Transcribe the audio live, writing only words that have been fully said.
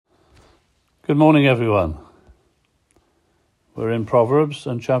Good morning, everyone. We're in Proverbs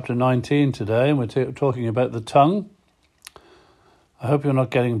and chapter 19 today, and we're talking about the tongue. I hope you're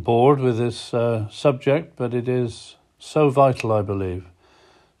not getting bored with this subject, but it is so vital, I believe,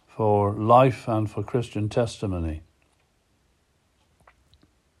 for life and for Christian testimony.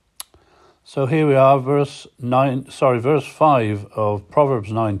 So here we are, verse 5 of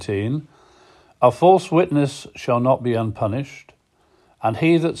Proverbs 19. A false witness shall not be unpunished, and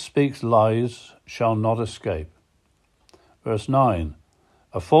he that speaks lies shall not escape. Verse 9.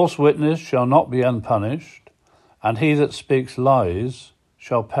 A false witness shall not be unpunished, and he that speaks lies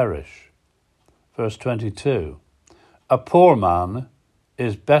shall perish. Verse 22. A poor man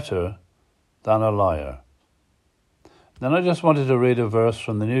is better than a liar. Then I just wanted to read a verse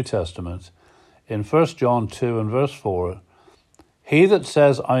from the New Testament in 1 John 2 and verse 4. He that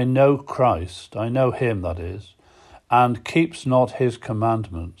says, I know Christ, I know him, that is, and keeps not his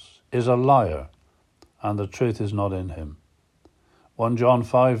commandments, is a liar, and the truth is not in him. 1 John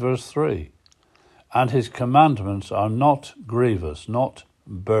 5 verse 3. And his commandments are not grievous, not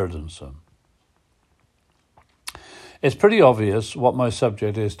burdensome. It's pretty obvious what my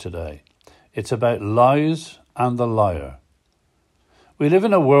subject is today. It's about lies and the liar. We live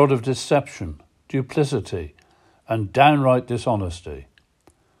in a world of deception, duplicity, and downright dishonesty.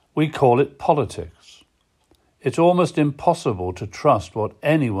 We call it politics. It's almost impossible to trust what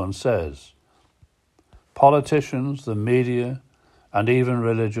anyone says. Politicians, the media, and even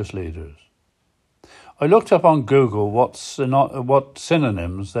religious leaders. I looked up on Google what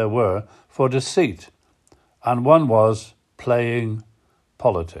synonyms there were for deceit, and one was playing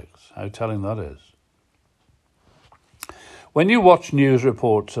politics. How telling that is. When you watch news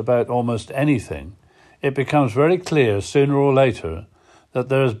reports about almost anything, it becomes very clear sooner or later that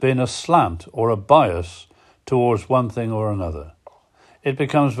there has been a slant or a bias towards one thing or another. It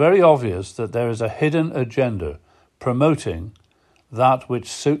becomes very obvious that there is a hidden agenda promoting that which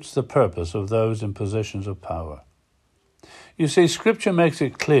suits the purpose of those in positions of power. You see, Scripture makes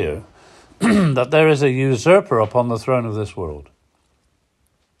it clear that there is a usurper upon the throne of this world.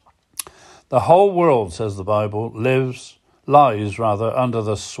 The whole world, says the Bible, lies under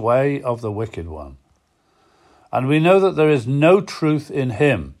the sway of the wicked one. And we know that there is no truth in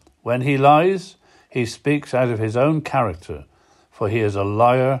him. When he lies, he speaks out of his own character, for he is a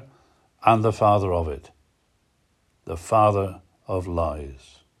liar and the father of it. The father of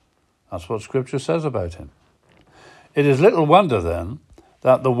lies. That's what Scripture says about him. It is little wonder, then,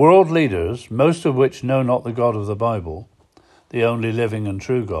 that the world leaders, most of which know not the God of the Bible, the only living and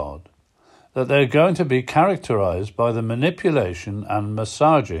true God, that they're going to be characterized by the manipulation and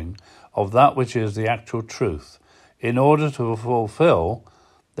massaging of that which is the actual truth in order to fulfill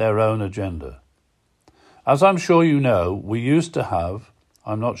their own agenda. As I'm sure you know, we used to have,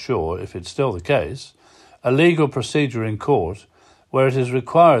 I'm not sure if it's still the case, a legal procedure in court where it is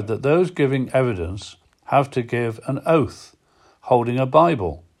required that those giving evidence have to give an oath holding a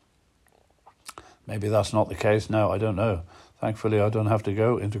Bible. Maybe that's not the case now, I don't know. Thankfully, I don't have to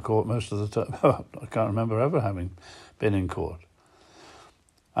go into court most of the time. I can't remember ever having been in court.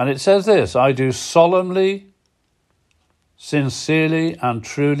 And it says this, I do solemnly, sincerely and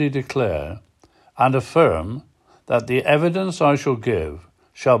truly declare and affirm that the evidence I shall give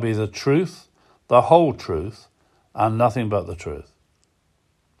shall be the truth, the whole truth, and nothing but the truth.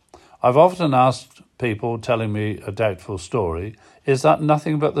 I've often asked people telling me a doubtful story, is that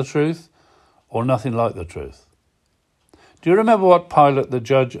nothing but the truth or nothing like the truth? Do you remember what Pilate, the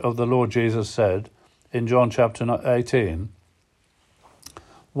judge of the Lord Jesus, said in John chapter 18?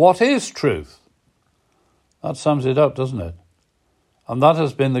 What is truth? That sums it up, doesn't it? And that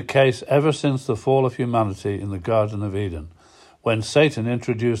has been the case ever since the fall of humanity in the Garden of Eden, when Satan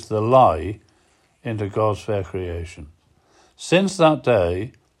introduced the lie into God's fair creation. Since that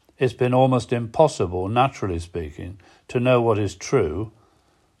day, it's been almost impossible, naturally speaking, to know what is true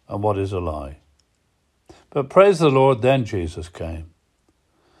and what is a lie. But praise the Lord, then Jesus came.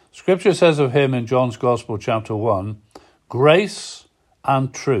 Scripture says of him in John's Gospel, chapter 1, grace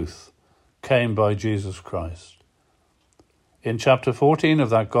and truth came by Jesus Christ. In chapter 14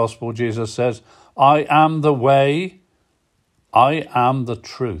 of that Gospel, Jesus says, I am the way, I am the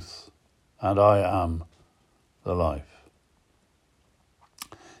truth, and I am the life.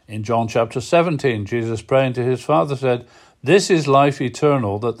 In John chapter 17, Jesus praying to his Father said, this is life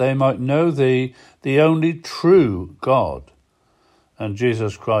eternal, that they might know thee, the only true God, and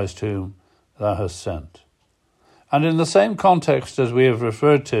Jesus Christ whom thou hast sent. And in the same context as we have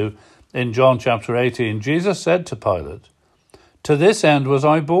referred to in John chapter 18, Jesus said to Pilate, to this end was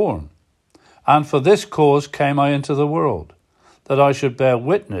I born, and for this cause came I into the world, that I should bear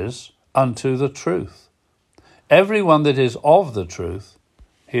witness unto the truth. Everyone that is of the truth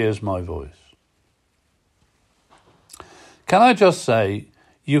hears my voice. Can I just say,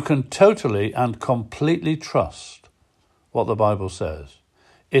 you can totally and completely trust what the Bible says.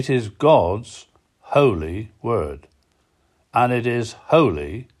 It is God's holy word, and it is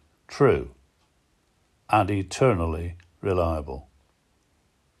wholly true and eternally reliable.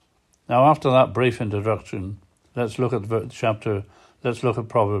 Now, after that brief introduction, let's look at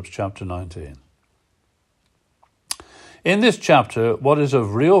Proverbs chapter 19. In this chapter, what is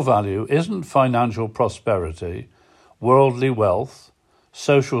of real value isn't financial prosperity, worldly wealth,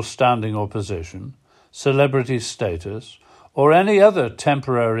 social standing or position, celebrity status, or any other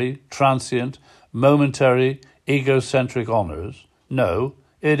temporary, transient, momentary, egocentric honours. No,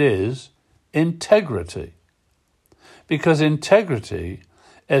 it is integrity. Because integrity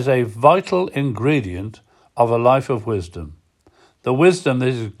is a vital ingredient of a life of wisdom. The wisdom that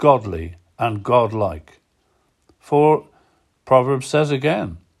is godly and godlike. For Proverbs says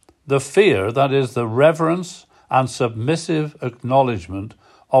again, the fear, that is the reverence and submissive acknowledgement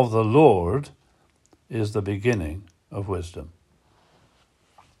of the Lord, is the beginning of wisdom.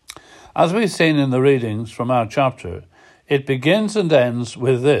 As we've seen in the readings from our chapter, it begins and ends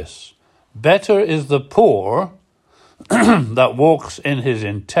with this: better is the poor that walks in his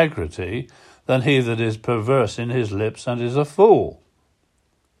integrity than he that is perverse in his lips and is a fool.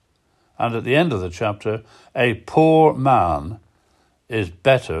 And at the end of the chapter, a poor man is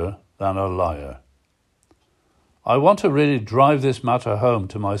better than a liar. I want to really drive this matter home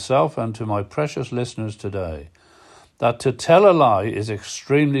to myself and to my precious listeners today, that to tell a lie is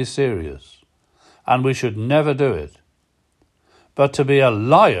extremely serious, and we should never do it. But to be a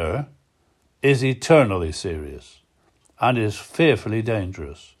liar is eternally serious, and is fearfully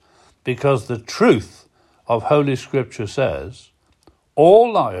dangerous, because the truth of Holy Scripture says,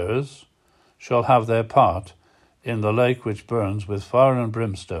 all liars shall have their part in the lake which burns with fire and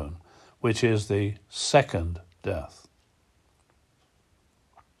brimstone, which is the second death.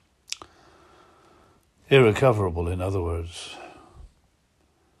 Irrecoverable, in other words.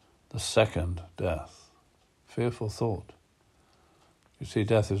 The second death. Fearful thought. You see,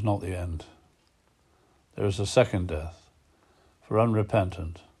 death is not the end. There is a second death for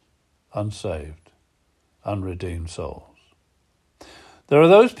unrepentant, unsaved, unredeemed souls. There are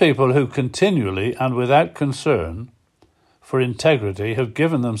those people who continually and without concern for integrity have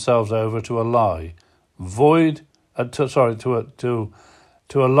given themselves over to a lie, to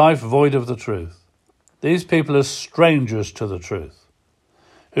a life void of the truth. These people are strangers to the truth,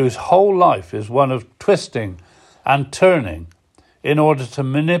 whose whole life is one of twisting and turning in order to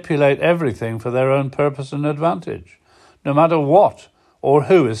manipulate everything for their own purpose and advantage, no matter what or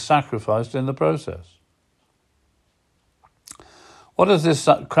who is sacrificed in the process. What does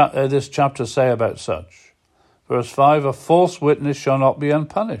this chapter say about such? Verse 5, a false witness shall not be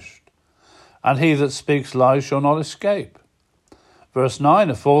unpunished, and he that speaks lies shall not escape. Verse 9,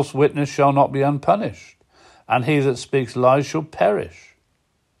 a false witness shall not be unpunished, and he that speaks lies shall perish.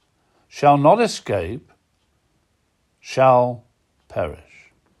 Shall not escape, shall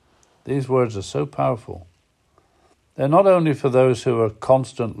perish. These words are so powerful. They're not only for those who are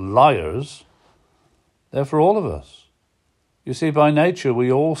constant liars, they're for all of us. You see, by nature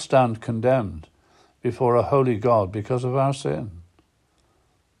we all stand condemned before a holy God because of our sin.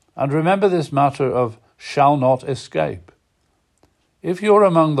 And remember this matter of shall not escape. If you're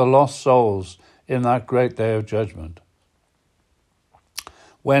among the lost souls in that great day of judgment,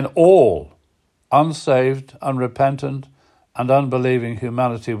 when all unsaved, unrepentant, and unbelieving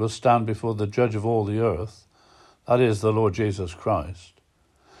humanity will stand before the judge of all the earth, that is the Lord Jesus Christ,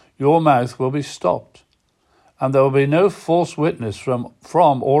 your mouth will be stopped, and there will be no false witness from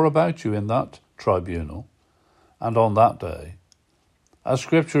or about you in that tribunal and on that day. As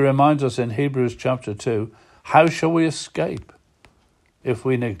Scripture reminds us in Hebrews chapter 2, how shall we escape if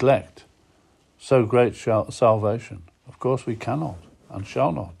we neglect so great salvation? Of course we cannot and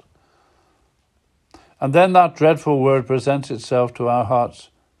shall not. And then that dreadful word presents itself to our hearts,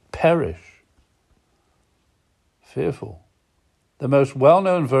 perish. Fearful. The most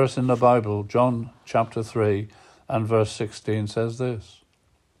well-known verse in the Bible, John chapter 3 and verse 16, says this: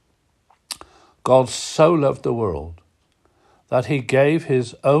 God so loved the world that he gave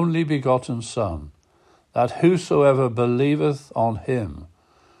his only begotten Son, that whosoever believeth on him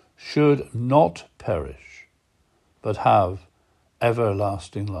should not perish, but have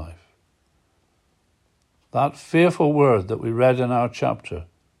everlasting life. That fearful word that we read in our chapter,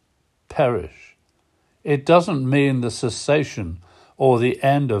 perish, it doesn't mean the cessation or the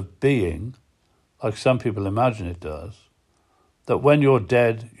end of being, like some people imagine it does. that when you're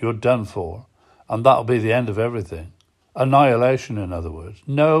dead, you're done for, and that'll be the end of everything. Annihilation, in other words.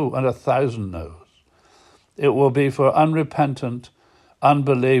 No, and 1,000 no's. It will be for unrepentant,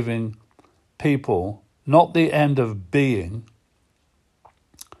 unbelieving people, not the end of being,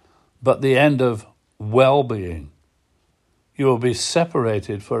 but the end of well-being. You will be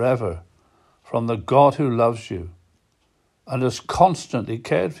separated forever from the God who loves you and has constantly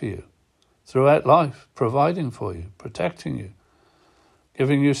cared for you throughout life, providing for you, protecting you,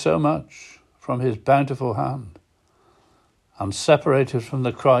 giving you so much from his bountiful hand, and separated from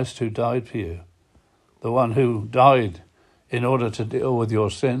the Christ who died for you, the one who died in order to deal with your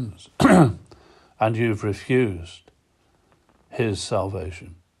sins, and you've refused his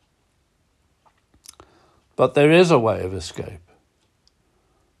salvation. But there is a way of escape.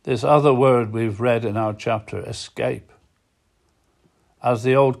 This other word we've read in our chapter, escape. As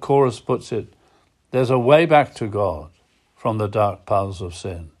the old chorus puts it, there's a way back to God from the dark paths of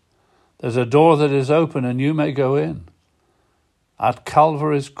sin. There's a door that is open and you may go in. At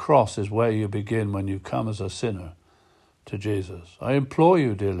Calvary's cross is where you begin when you come as a sinner to Jesus. I implore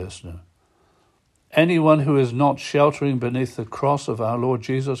you, dear listener, anyone who is not sheltering beneath the cross of our Lord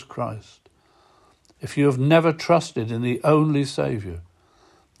Jesus Christ, if you have never trusted in the only Saviour,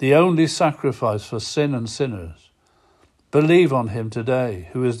 the only sacrifice for sin and sinners, believe on him today,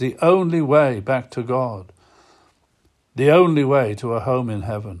 who is the only way back to God, the only way to a home in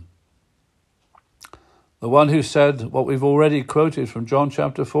heaven. The one who said what we've already quoted from John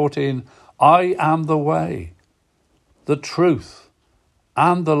chapter 14, I am the way, the truth,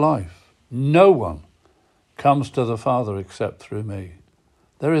 and the life. No one comes to the Father except through me.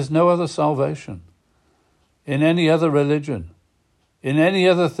 There is no other salvation in any other religion, in any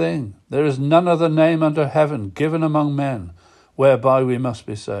other thing. There is none other name under heaven given among men whereby we must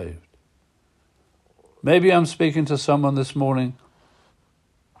be saved. Maybe I'm speaking to someone this morning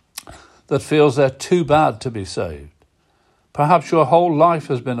that feels they're too bad to be saved. Perhaps your whole life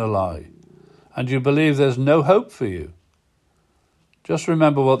has been a lie, and you believe there's no hope for you. Just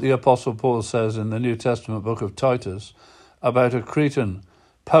remember what the Apostle Paul says in the New Testament book of Titus about a Cretan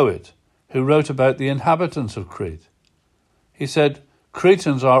poet who wrote about the inhabitants of Crete. He said,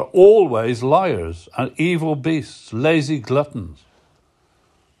 Cretans are always liars and evil beasts, lazy gluttons.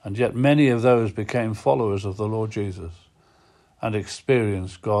 And yet many of those became followers of the Lord Jesus and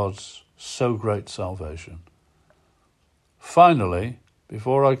experienced God's so great salvation. Finally,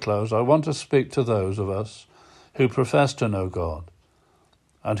 before I close, I want to speak to those of us who profess to know God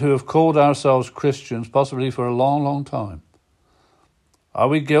and who have called ourselves Christians possibly for a long, long time. Are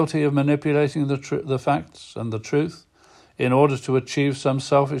we guilty of manipulating the facts and the truth in order to achieve some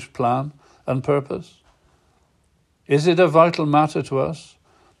selfish plan and purpose? Is it a vital matter to us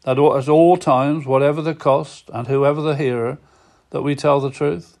that at all times, whatever the cost and whoever the hearer, that we tell the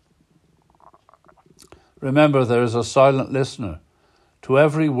truth? Remember, there is a silent listener to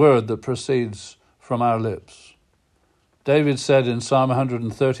every word that proceeds from our lips. David said in Psalm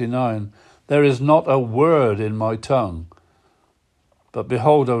 139, there is not a word in my tongue, but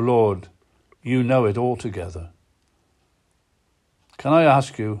behold, O Lord, you know it altogether. Can I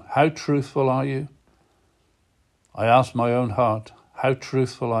ask you, how truthful are you? I ask my own heart, how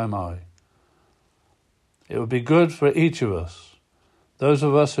truthful am I? It would be good for each of us, those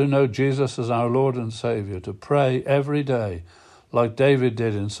of us who know Jesus as our Lord and Saviour, to pray every day like David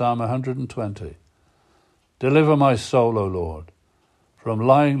did in Psalm 120. Deliver my soul, O Lord, from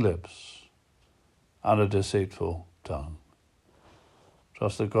lying lips and a deceitful tongue.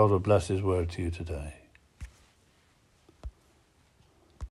 Trust that God will bless his word to you today.